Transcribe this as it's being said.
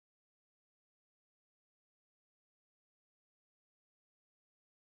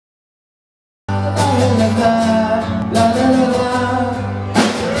la la la la.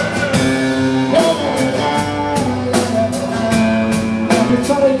 Let's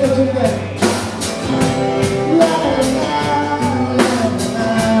try to get to it again. La la la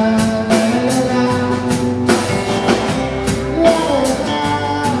la la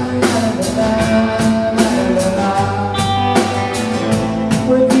la la la.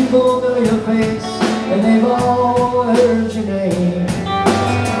 When people know your face and they've all heard your name,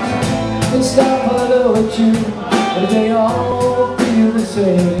 and stop follow at you, but they all feel the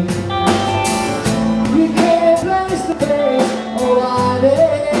same. You can't place the face or why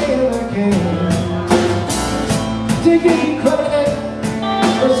they ever came to give you credit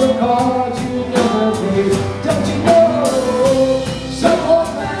for some cards you never paid. Don't you know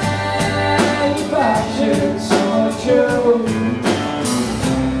someone manufactured someone true,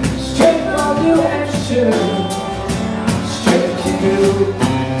 straight from New Hampshire, straight to you.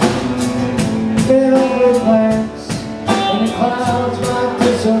 Then over plants and the clouds might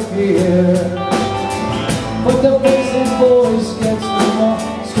disappear, but the faceless voice gets the more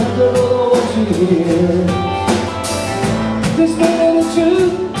strength of what you hear. This minute of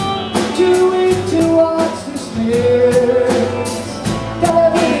truth, too weak to watch the spirits that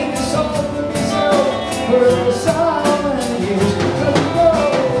everything is sold to be sold for so many years. But no,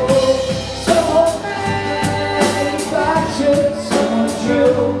 someone manufactured someone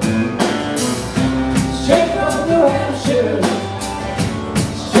true, straight from New Hampshire,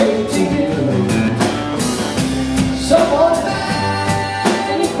 straight to you. Someone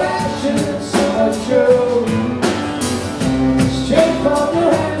manufactured someone true, straight from New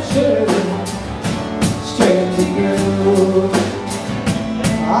Hampshire, straight to you.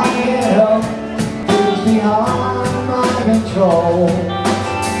 I can't help who's behind my control.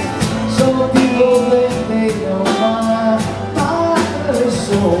 Some people think they know my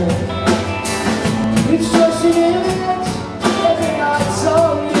soul. It's just an image every night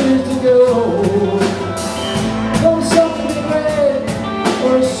some years ago, from something they read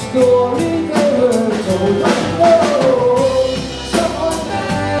or a story they were told. I know someone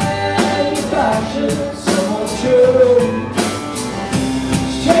manufactured someone true,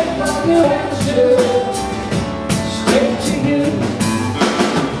 straight from New Hampshire, straight to you.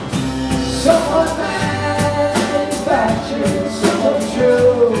 Someone manufactured someone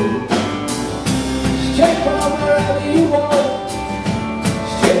true, straight from wherever you want,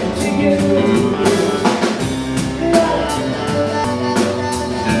 straight to you. La la la la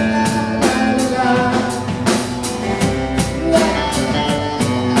la la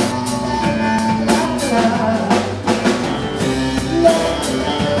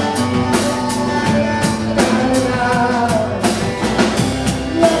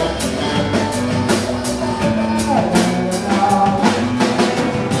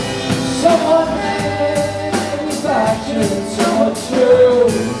someone manufactured someone true,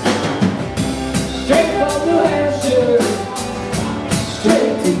 straight from New Hampshire,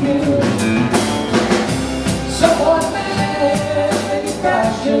 straight to you. Someone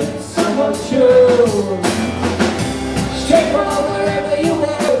manufactured someone true, straight from wherever you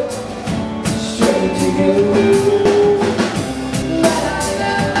were, straight to you. La la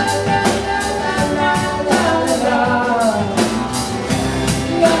la la la la la la la la la la la la la.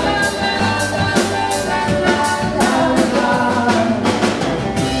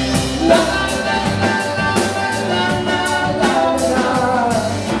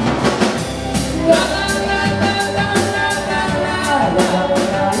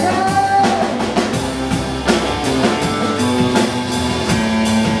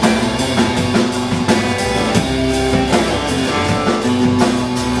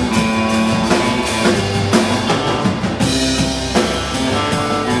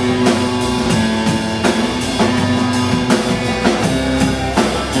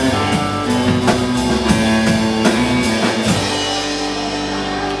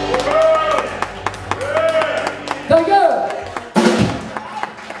 Thank you.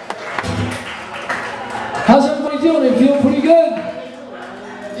 How's everybody doing? They feel pretty good?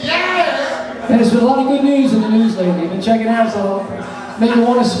 Yeah! And there's been a lot of good news in the news lately. You've been checking out, so make you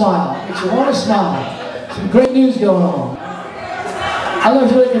want to smile. Makes you want to smile. Some great news going on. I know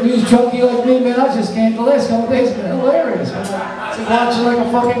if you're like a news junkie like me, man, I just can't. The last couple days have been hilarious. It's like watching like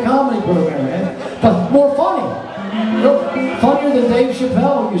a fucking comedy program, man. But more funny. Funnier than Dave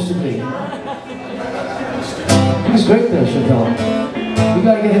Chappelle used to be. He was great there, Chappelle. We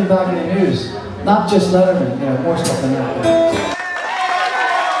gotta get him back in the news. Not just Letterman, more stuff than that.